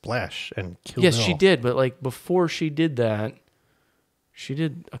Splash and Kill Yes, Bill. she did, but like before she did that, she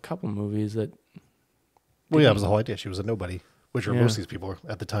did a couple movies that. Well, yeah, that was the whole idea. She was a nobody, which were Yeah. most of these people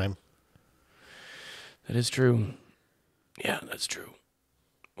at the time. That is true. Yeah, that's true.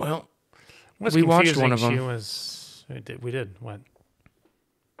 Well, What's we watched confusing, one of them. She was. We did what?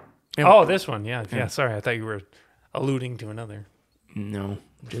 Yeah. Oh, this one. Yeah. Yeah. Sorry, I thought you were alluding to another. No,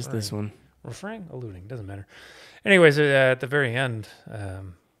 just this one. Referring, alluding, doesn't matter. Anyways, at the very end,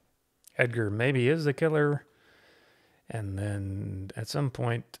 Edgar maybe is the killer, and then at some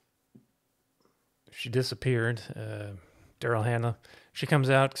point she disappeared. Daryl Hannah, she comes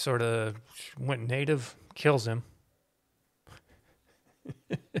out, sort of went native, kills him,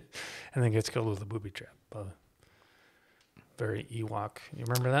 and then gets killed with a booby trap. Very Ewok. You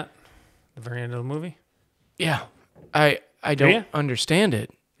remember that? The very end of the movie? Yeah, I Do ya? don't understand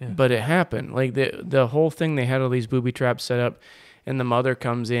it, Yeah. but it happened. Like the whole thing, they had all these booby traps set up, and the mother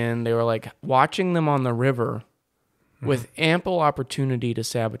comes in. They were like watching them on the river with ample opportunity to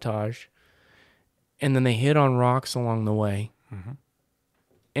sabotage, and then they hit on rocks along the way,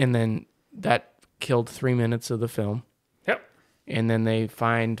 and then that killed 3 minutes of the film. Yep. And then they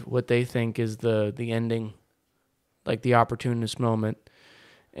find what they think is the ending, like the opportunist moment,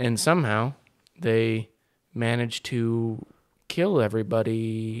 and somehow they managed to kill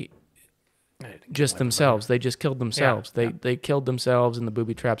everybody just themselves. They just killed themselves. They killed themselves in the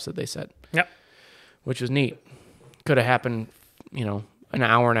booby traps that they set. Yep. Which was neat. Could have happened, an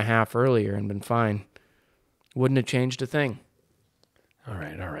hour and a half earlier and been fine. Wouldn't have changed a thing. All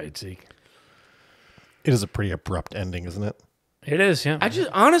right, Zeke. It is a pretty abrupt ending, isn't it? It is, yeah.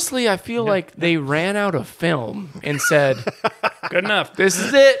 I feel like they ran out of film and said, Good enough. this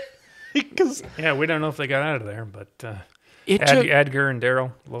is it. Because Yeah, we don't know if they got out of there, but It took, Edgar and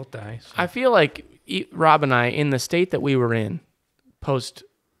Daryl both die. So. I feel like Rob and I, in the state that we were in, post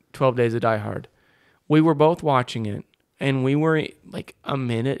 12 Days of Die Hard, we were both watching it, and we were like a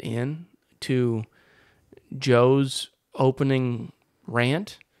minute in to Joe's opening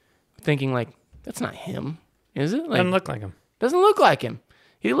rant, thinking like, that's not him, is it? Like, Doesn't look like him. doesn't look like him.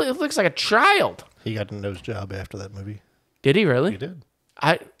 He looks like a child. he got a nose job after that movie. Did he really? He did.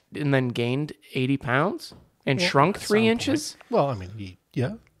 And then gained 80 pounds and shrunk 3 inches? Well, I mean,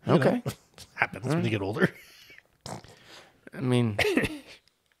 yeah. you Okay. know, happens when you get older. I mean,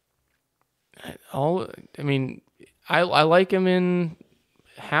 I like him in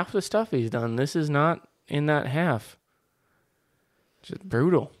half the stuff he's done. This is not in that half. Just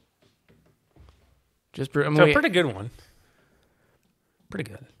brutal. Just brutal. So a pretty good one. Pretty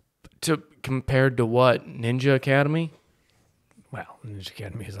good. Compared to what? Ninja Academy? Well, Ninja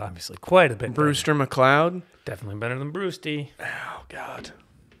Academy is obviously quite a bit Brewster McCloud? better. Definitely better than Brewsty. Oh, God.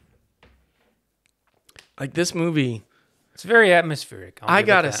 Like this movie, It's very atmospheric. I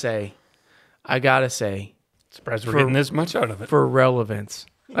gotta say, Surprised we're getting this much out of it. for relevance.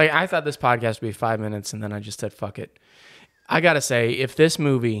 Like I thought this podcast would be 5 minutes, and then I just said fuck it. I gotta say, if this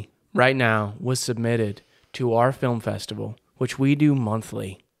movie right now was submitted to our film festival, which we do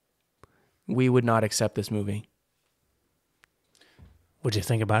monthly, we would not accept this movie. What'd you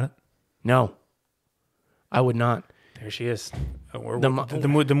think about it? No, I would not. There she is.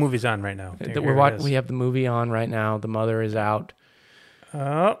 The movie's on right now. We have the movie on right now. The mother is out.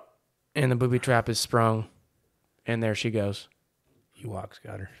 Oh. And the booby trap is sprung. And there she goes. Ewok's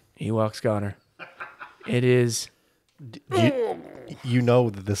got her. Ewok's got her. It is. You know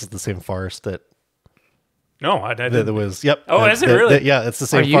that this is the same farce that. No, I didn't. That was. Yep. Oh, is it really? Yeah, it's the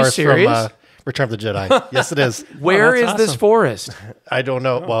same Are you farce serious? from Return of the Jedi. Yes, it is. Where is that's this awesome. forest? I don't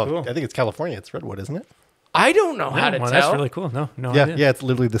know. Well, cool. I think it's California. It's Redwood, isn't it? I don't know how to Well, tell. that's really cool. No Yeah, idea. yeah. It's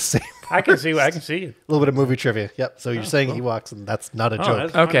literally the same. I can see it. A little bit of movie trivia. Yep. So you're saying Ewoks, and that's not a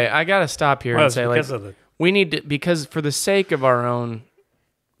joke. that's Okay, I gotta stop here Well, and it's say like because of the we need to, because for the sake of our own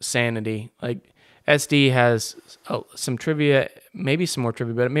sanity, like SD has some trivia, maybe some more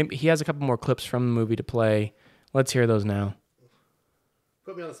trivia, but maybe he has a couple more clips from the movie to play. Let's hear those now.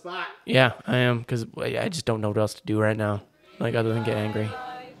 Put me on the spot. Yeah, I am, because I just don't know what else to do right now, like other than get angry.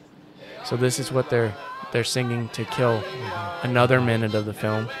 So this is what they're singing to kill another minute of the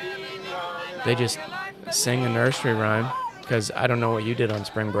film. They just sing a nursery rhyme, because I don't know what you did on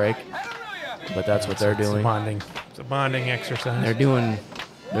spring break, but that's what they're doing. It's a bonding exercise.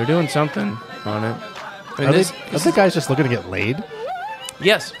 They're doing something on it. I mean, Are the guys just looking to get laid?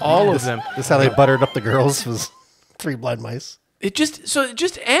 yes, all of them. This is how they buttered up the girls. Was 3 blind mice. It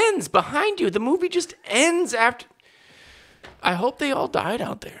just ends behind you. The movie just ends after. I hope they all died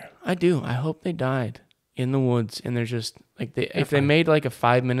out there. I do. I hope they died in the woods, and they're just like if they made like a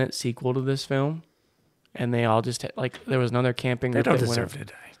 5-minute sequel to this film, and they all just like there was another camping. They group don't that went deserve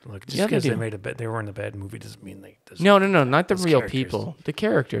to die. Look, just Yeah, they because they do. made they were in a bad movie doesn't mean they deserve. No, not the Those real characters. people. The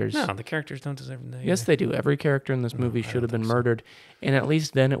characters. No, the characters don't deserve to die. Yes, they do. Every character in this movie should have been murdered, and at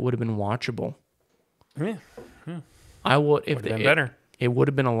least then it would have been watchable. Yeah, I would if would have been better. It would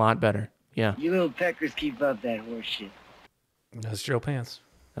have been a lot better. Yeah, You little peckers keep up that horse shit. That's Joe Pants.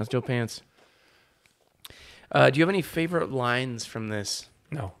 that's Joe Pants. Do you have any favorite lines from this?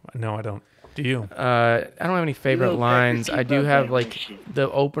 No, I don't. Do you? I don't have any favorite little lines. peckers I keep do up have that like shit. the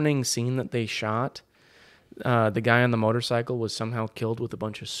opening scene that they shot. The guy on the motorcycle was somehow killed with a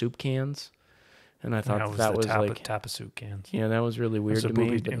bunch of soup cans, and I thought that was like top of soup cans. yeah, that was really weird to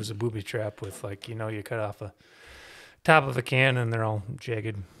me. It was a booby trap with you cut off a top of a can and they're all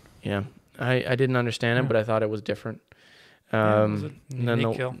jagged. Yeah, I didn't understand it, but I thought it was different. It was a And then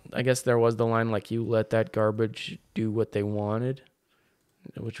unique kill. I guess there was the line like "You let that garbage do what they wanted,"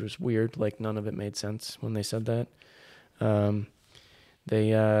 which was weird. Like none of it made sense when they said that.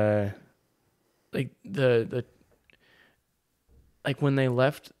 They like the like when they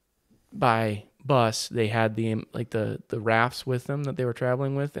left by bus, they had the rafts with them that they were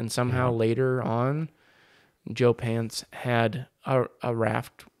traveling with, and somehow later on, Joe Pants had a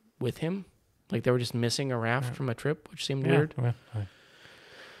raft with him. Like they were just missing a raft from a trip, which seemed weird. Well,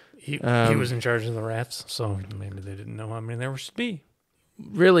 he was in charge of the rafts, so maybe they didn't know how many there should be.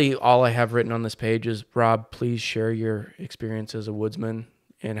 Really, all I have written on this page is, Rob, please share your experience as a woodsman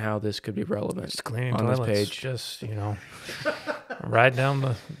and how this could be relevant Just cleaning on toilets, this page. just ride down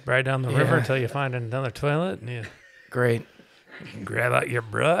the river until you find another toilet, and you Great. grab out your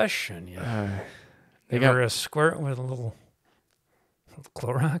brush and you They give her a squirt with a little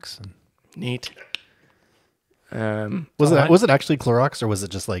Clorox. And Neat. Was it actually Clorox or was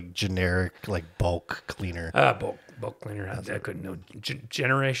it just like generic like bulk cleaner? bulk cleaner. I couldn't know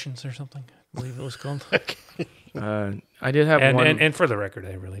Generations or something. I believe it was called. I did have one. And for the record,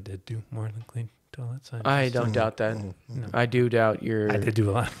 I really did do more than clean toilets. I don't doubt that. I do doubt your. I did do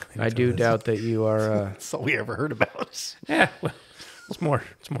a lot. Of clean I do toilets. doubt that you are. That's all we ever heard about. Yeah, well, it's more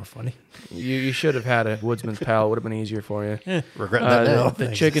funny. You should have had a woodsman's pal. It would have been easier for you. Regretting that now.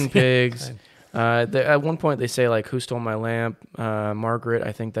 The chicken pigs. At one point they say like, "Who stole my lamp?" Margaret.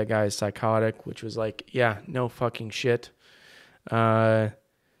 I think that guy is psychotic, which was like, yeah, no fucking shit. I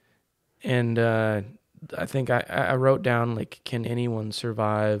think I wrote down like, can anyone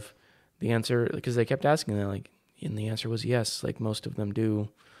survive? The answer, because they kept asking that, like, and the answer was yes, like most of them do.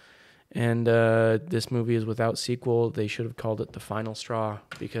 And this movie is without sequel. They should have called it The Final Straw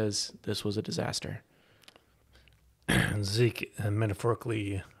because this was a disaster. Zeke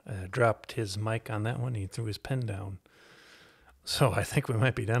metaphorically dropped his mic on that one. He threw his pen down. So I think we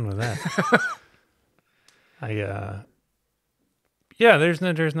might be done with that. There's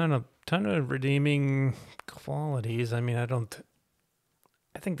not a ton of redeeming qualities. I mean, I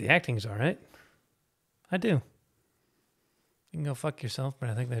think the acting's all right. I do. You can go fuck yourself, but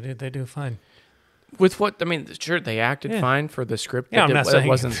I think they do fine. With what, I mean, sure, they acted fine for the script Yeah, I'm not that saying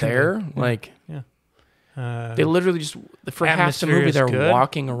wasn't there. Like, they literally just, for half the atmosphere movie, is they're good.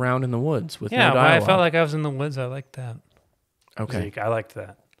 walking around in the woods with no Yeah, dialogue. I felt like I was in the woods. I liked that. Okay. Zeke, I liked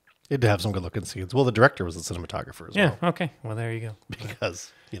that. It did have some good looking scenes. Well, the director was the cinematographer as well. Yeah. Okay. Well, there you go.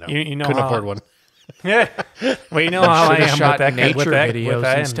 Because, You know couldn't how- afford one. Yeah. Well, you know how I should've am shot with that kind, nature videos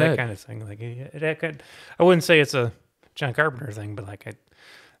that instead. kind of thing. Like, I wouldn't say it's a John Carpenter thing, but like a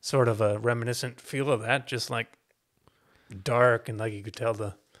sort of a reminiscent feel of that, just like dark and like you could tell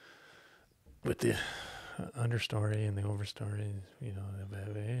with the understory and the overstory.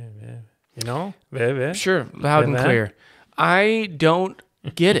 Sure, loud and that? clear. I don't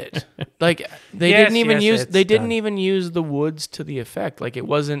get it. Like they Yes, didn't even yes, use it's they didn't done. even use the woods to the effect. Like it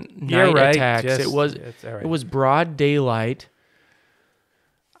wasn't You're night right, attacks. yes, It was it's all right. it was broad daylight.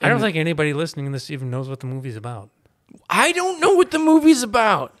 I don't And think anybody listening to this even knows what the movie's about. I don't know what the movie's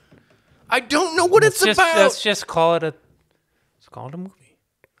about. I don't know what it's about. Let's just call it a movie,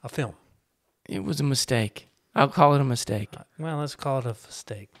 a film. It was a mistake. I'll call it a mistake. Well, let's call it a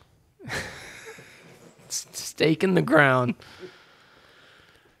mistake. Stake in the ground.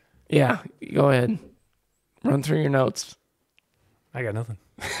 Yeah, go ahead. Run through your notes. I got nothing.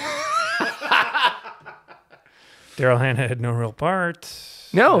 Daryl Hannah had no real part.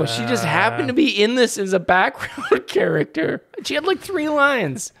 No, she just happened to be in this as a background character. She had like 3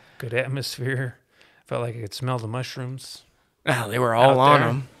 lines. Good atmosphere. Felt like I could smell the mushrooms. Oh, they were all Out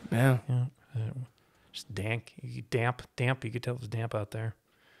on there. them. Yeah. Just damp. Damp. You could tell it was damp out there.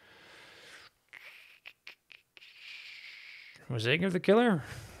 Was Edgar the killer?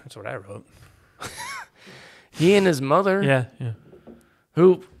 That's what I wrote. He and his mother, Yeah.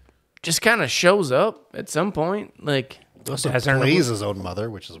 who just kind of shows up at some point. Like, Also Has her plays his own mother,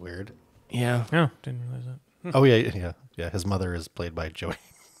 which is weird. yeah. No, didn't realize that. Oh, yeah. His mother is played by Joey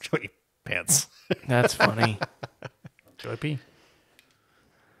Pants. That's funny. Joy P.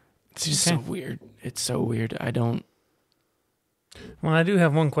 It's just so weird. It's so weird. I don't. Well, I do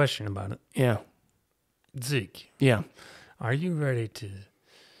have one question about it. Yeah. Zeke, Yeah. are you ready to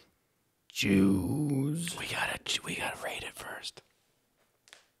choose? We gotta rate it first.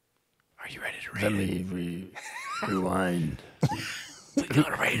 Are you ready to rate it? Rewind. We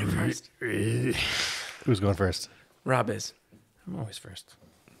gotta rate it first. Who's going first? Rob is. I'm always first.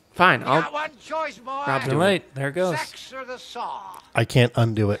 Fine. Got one choice, boy. Rob, Too do it. late. There it goes. Sex or the saw? I can't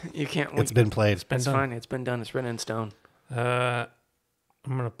undo it. You can't. It's been played. It's done. fine. It's been done. It's written in stone. I'm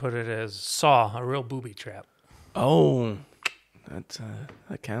gonna put it as Saw, a real booby trap. Oh,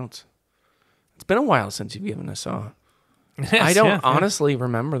 that counts. It's been a while since you've given a saw. I don't honestly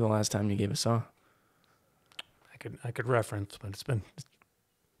remember the last time you gave a saw. I could reference, but it's been.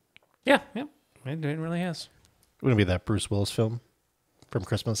 Yeah. It really has. Wouldn't it be that Bruce Willis film from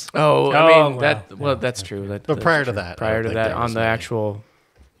Christmas? Oh, I Oh, mean well, that. That's true. But That's prior true. to that, I prior don't to think that, there on was the any. actual,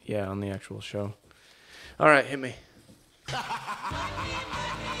 on the actual show. All right, hit me.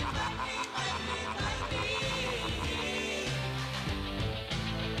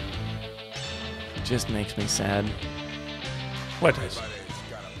 It just makes me sad. What is?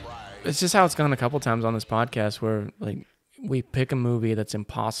 It's just how it's gone a couple times on this podcast where like we pick a movie that's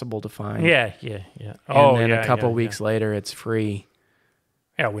impossible to find. Yeah. And then a couple weeks later it's free.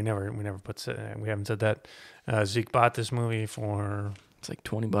 Yeah, we never we haven't said that. Zeke bought this movie for. It's like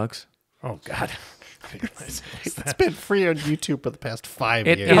 $20. Oh God. It's been free on YouTube for the past 5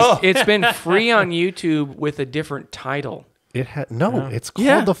 It years. is, it's been free on YouTube with a different title. It had it's called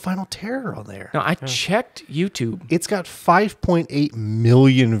Yeah. The Final Terror on there. No, I checked YouTube. It's got 5.8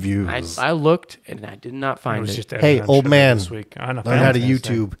 million views. I looked and I did not It find was it. just Hey, added on old sugar man, this week. Learn how to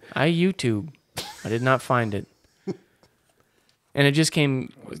YouTube. I YouTube. I did not find it. And it just came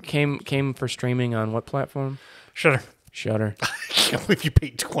for streaming on what platform? Shutter. Shudder. I can't believe you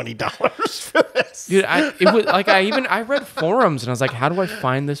paid $20 for this. Dude, it was like I read forums and I was like, how do I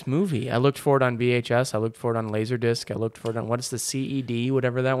find this movie? I looked for it on VHS. I looked for it on Laserdisc. I looked for it on what is the CED,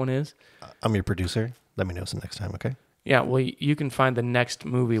 whatever that one is. I'm your producer. Let me know some next time, okay? Yeah, well, you can find the next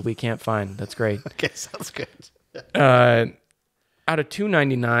movie we can't find. That's great. Okay, sounds good. Out of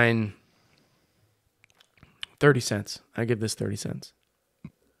 $2.99, 30 cents. I give this 30 cents.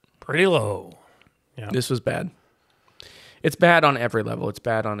 Pretty low. Yeah. This was bad. It's bad on every level. It's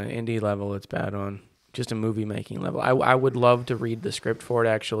bad on an indie level. It's bad on just a movie making level. I would love to read the script for it,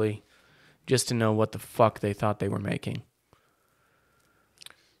 actually, just to know what the fuck they thought they were making.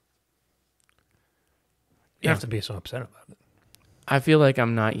 You have to be so upset about it. I feel like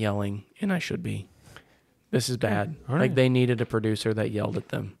I'm not yelling, and I should be. This is bad. All right. Like they needed a producer that yelled at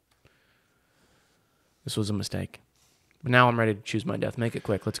them. This was a mistake. But now I'm ready to choose my death. Make it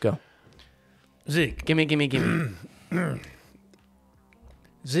quick. Let's go. Zeke. Gimme.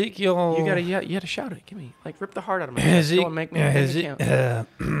 Zeke, you'll. You gotta shout it. Gimme. Like rip the heart out of my chest. Zeke. Go on, make me count.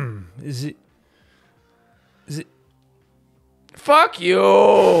 Zeke. Fuck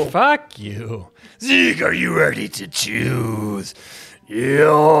you. Fuck you. Zeke, are you ready to choose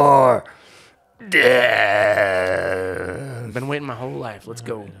your death? I've been waiting my whole life. Let's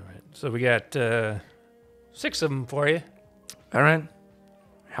go. All right. So we got 6 of them for you. All right.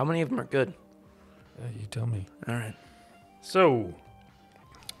 How many of them are good? You tell me. All right. So,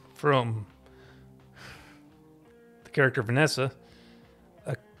 from the character Vanessa,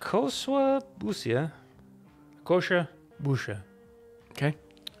 Akosha Busha. Okay.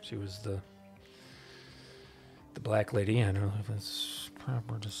 She was the black lady. I don't know if it's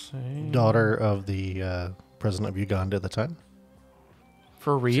proper to say. Daughter of the president of Uganda at the time.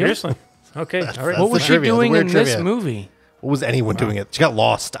 For real? Seriously? Okay. All right. That's What was the she trivia, the doing weird in this trivia. movie? What was anyone doing it? She got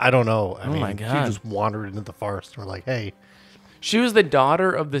lost. I don't know. I Oh mean, my God. She just wandered into the forest. And we're like, hey, She was the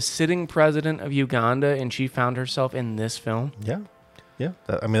daughter of the sitting president of Uganda, and she found herself in this film. yeah.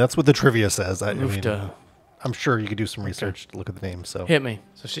 I mean, that's what the trivia says. I mean, Oofda. I'm sure you could do some research to look at the name. So Hit me.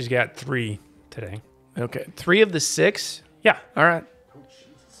 So she's got 3 today. Okay. 3 of the 6? Yeah. All right.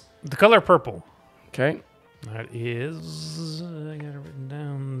 The color purple. Okay. That is, I got it written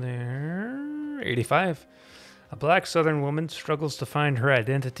down there, 85. A black Southern woman struggles to find her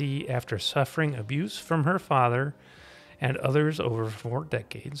identity after suffering abuse from her father and others over 4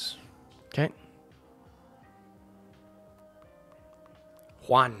 decades. Okay.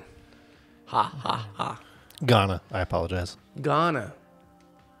 Juan. Ha, ha, ha. Ghana. I apologize. Ghana.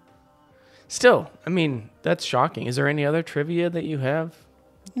 Still, I mean, that's shocking. Is there any other trivia that you have?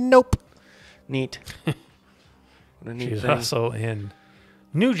 Nope. Neat. What a neat She's thing. also in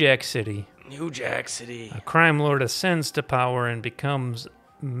New Jack City. New Jack City. A crime lord ascends to power and becomes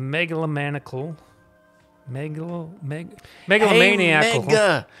megalomaniacal. Megalomaniacal. Hey, Megalomaniac.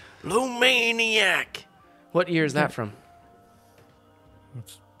 What year is that from?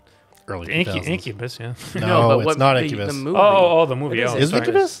 Early 2000s. Incubus, yeah. No, but it's what not the- Incubus. The movie. Oh, the movie. It is. Oh, Is it sorry.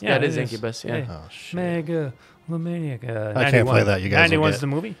 Incubus? Yeah, it is Incubus, yeah. Oh, shit. Megalomaniac. I can't play that. You guys will 91's get- the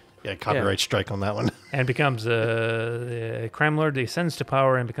movie. Yeah, copyright strike on that one. And becomes a crime lord. He ascends to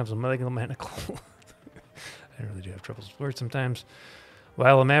power and becomes a megalomaniacal. I really do have trouble with words sometimes.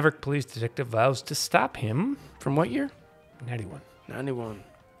 While a maverick police detective vows to stop him. From what year? 91. 91.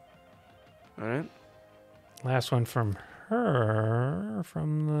 All right. Last one from her,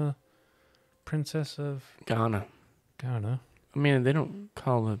 from the Princess of Ghana. Ghana. I mean, they don't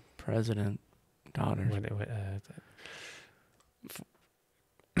call the president daughters.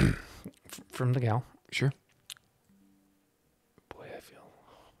 From the gal. Sure. Boy, I feel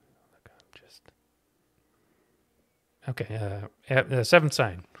like I'm just... Okay, seventh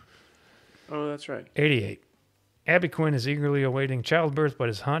sign. Oh, that's right. 88. Abby Quinn is eagerly awaiting childbirth, but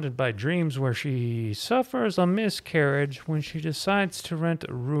is haunted by dreams where she suffers a miscarriage. When she decides to rent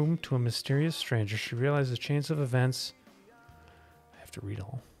a room to a mysterious stranger, she realizes a chain of events. I have to read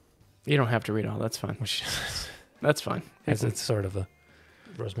all. You don't have to read all. That's fine. Which That's fine. as it's sort of a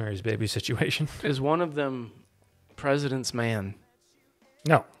Rosemary's Baby situation. Is one of them President's Man?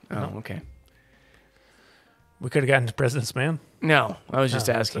 No. Oh, No. okay. We could have gotten to President's Man. No, I was just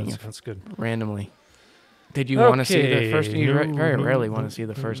Oh, asking that's, if that's good. randomly. Did you want to see the Okay, first? You very no, rarely want to see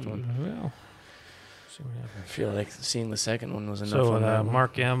the first one. Well, see what happens. I feel like seeing the second one was enough. So on that one.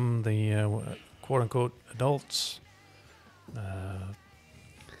 Mark M, the quote-unquote adults.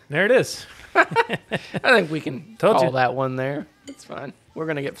 There it is. I think we can Told call you. that one there. That's fine. We're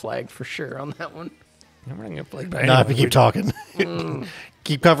gonna get flagged for sure on that one. I'm going to play by Not if you keep talking.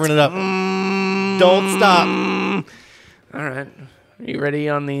 Keep covering it up. Don't stop. All right. Are you ready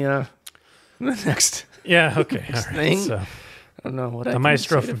on the next? Yeah, okay. All right. thing. So, I don't know what I the can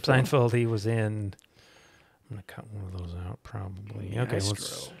maestro say to from Phil. Seinfeld, he was in... I'm going to cut one of those out, probably. Okay, let's...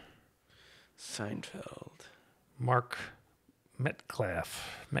 Maestro. Seinfeld. Mark Metcalf,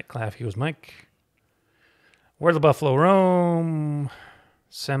 he was Mike. Where the Buffalo Roam.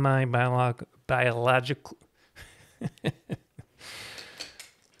 Semi-biological...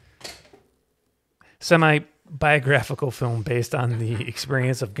 Semi-biographical film based on the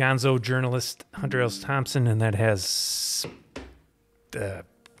experience of gonzo journalist Hunter S. Thompson, and that has...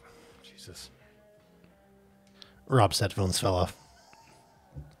 Jesus. Rob's headphones fell off.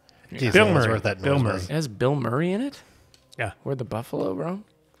 Jeez, Bill that was Murray. worth that Bill noise Murray. was. It has Bill Murray in it. Yeah. Where the Buffalo Roam?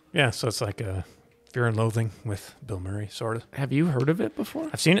 Yeah, so it's like a Fear and Loathing with Bill Murray, sort of. Have you heard of it before?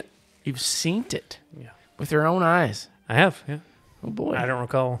 I've seen it. You've seen it Yeah. with your own eyes. I have, yeah. Oh boy. I don't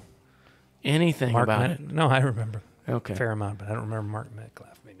recall anything Mark about Met- it. No, I remember Okay. a fair amount, but I don't remember Mark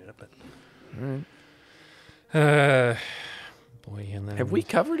Metcalf making it. But All right. boy, and then Have we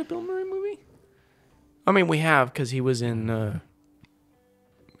covered a Bill Murray movie? I mean, we have because he was in.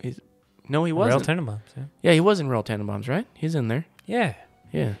 No, he Royal wasn't. Tenenbaums. Yeah. Yeah, he was in Royal Tenenbaums, right? He's in there. Yeah.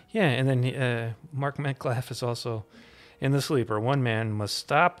 Yeah. Yeah, and then Mark Metcalf is also in The Sleeper. One man must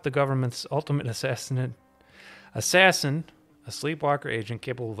stop the government's ultimate assassin, a sleepwalker agent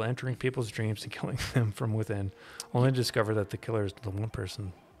capable of entering people's dreams and killing them from within, only to discover that the killer is the one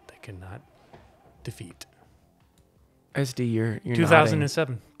person they cannot defeat. SD, you're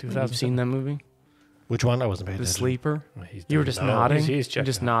 2007. nodding. 2007. You've seen that movie? Which one? I wasn't paying The attention. Sleeper? Well, he's You were doing just it. nodding? He's You're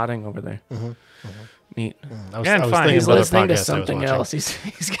just nodding over there. Neat. I was And fine. thinking He's of other listening to podcasts I was something watching. else.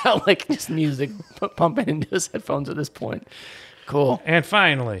 He's got like just music pumping into his headphones at this point. Cool. And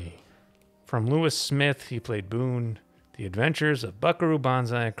finally, from Lewis Smith, he played Boone, The Adventures of Buckaroo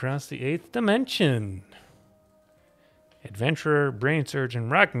Banzai Across the Eighth Dimension. Adventurer, brain surgeon,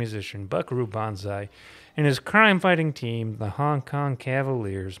 rock musician Buckaroo Banzai and his crime-fighting team, the Hong Kong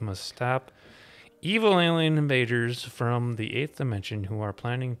Cavaliers, must stop evil alien invaders from the Eighth Dimension who are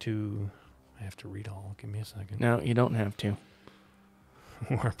planning to... I have to read all. Give me a second. No, you don't have to.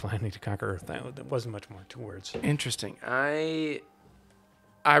 Who are planning to conquer Earth. That wasn't much more. 2 words. Interesting. I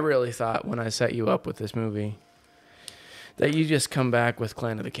really thought when I set you up with this movie that you just come back with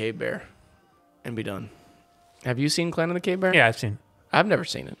Clan of the Cave Bear and be done. Have you seen Clan of the Cave Bear? Yeah, I've seen it. I've never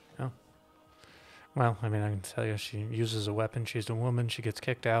seen it. Oh. Well, I mean, I can tell you, she uses a weapon. She's a woman. She gets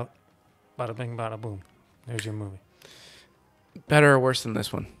kicked out. Bada bing, bada boom. There's your movie. Better or worse than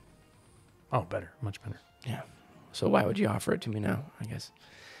this one? Oh, better. Much better. Yeah. So why would you offer it to me now, I guess?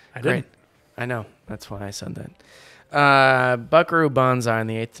 I Great. didn't. I know. That's why I said that. Buckaroo Banzai in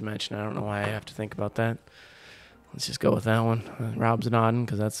the Eighth Dimension. I don't know why I have to think about that. Let's just go with that one. Rob's nodding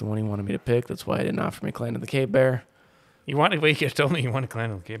because that's the one he wanted me to pick. That's why he didn't offer me Clan of the Cave Bear. You wanted, wait, you told me you wanted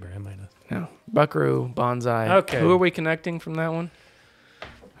Clan of the Cave Bear. I might have. No. Buckaroo Banzai. Okay. Who are we connecting from that one?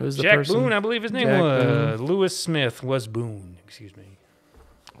 Who's the Jack person? Boone, I believe his name Jack was. Boone. Lewis Smith was Boone. Excuse me.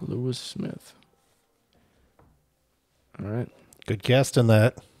 Lewis Smith. All right. Good cast in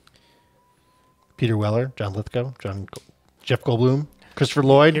that. Peter Weller, John Lithgow, Jeff Goldblum, Christopher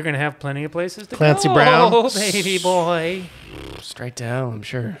Lloyd. You're going to have plenty of places to Clancy go. Brown. Oh, baby boy. Straight to hell, I'm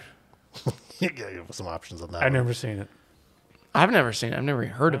sure. Yeah, give us some options on that. I've one. never seen it. I've never seen it. I've never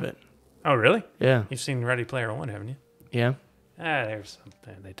heard of it. Oh, really? Yeah. You've seen Ready Player One, haven't you? Yeah. There's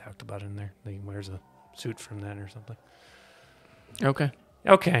something they talked about in there. He wears a suit from that or something. Okay.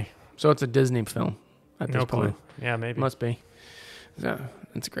 Okay. So it's a Disney film at this No point. clue. Yeah, maybe. Must be. Yeah,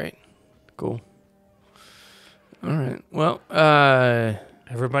 that's great. Cool. All right. Well,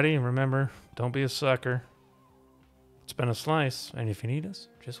 Everybody, remember, don't be a sucker. It's been a slice, and if you need us,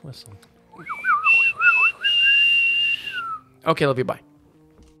 just whistle. okay, love you. Bye.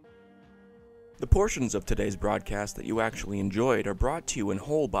 The portions of today's broadcast that you actually enjoyed are brought to you in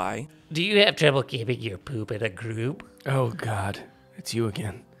whole by... Do you have trouble keeping your poop in a group? Oh, God. It's you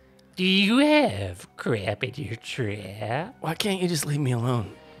again. Do you have crap in your trap? Why can't you just leave me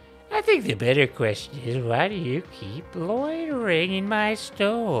alone? I think the better question is, why do you keep loitering in my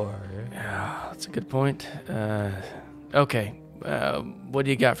store? Oh, that's a good point. Okay. What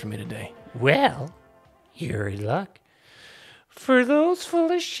do you got for me today? Well, you're in luck. For those full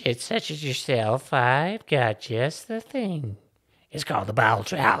of shit such as yourself, I've got just the thing. It's called the bowel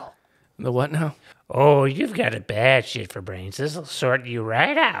trowel. The what now? Oh, you've got a bad shit for brains. This'll sort you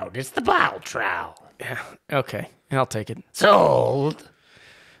right out. It's the bowel trowel. Yeah. Okay. I'll take it. Sold.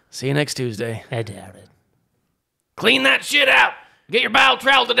 See you next Tuesday. I doubt it. Clean that shit out. Get your bowel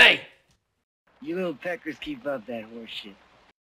trowel today. You little peckers keep up that horse shit.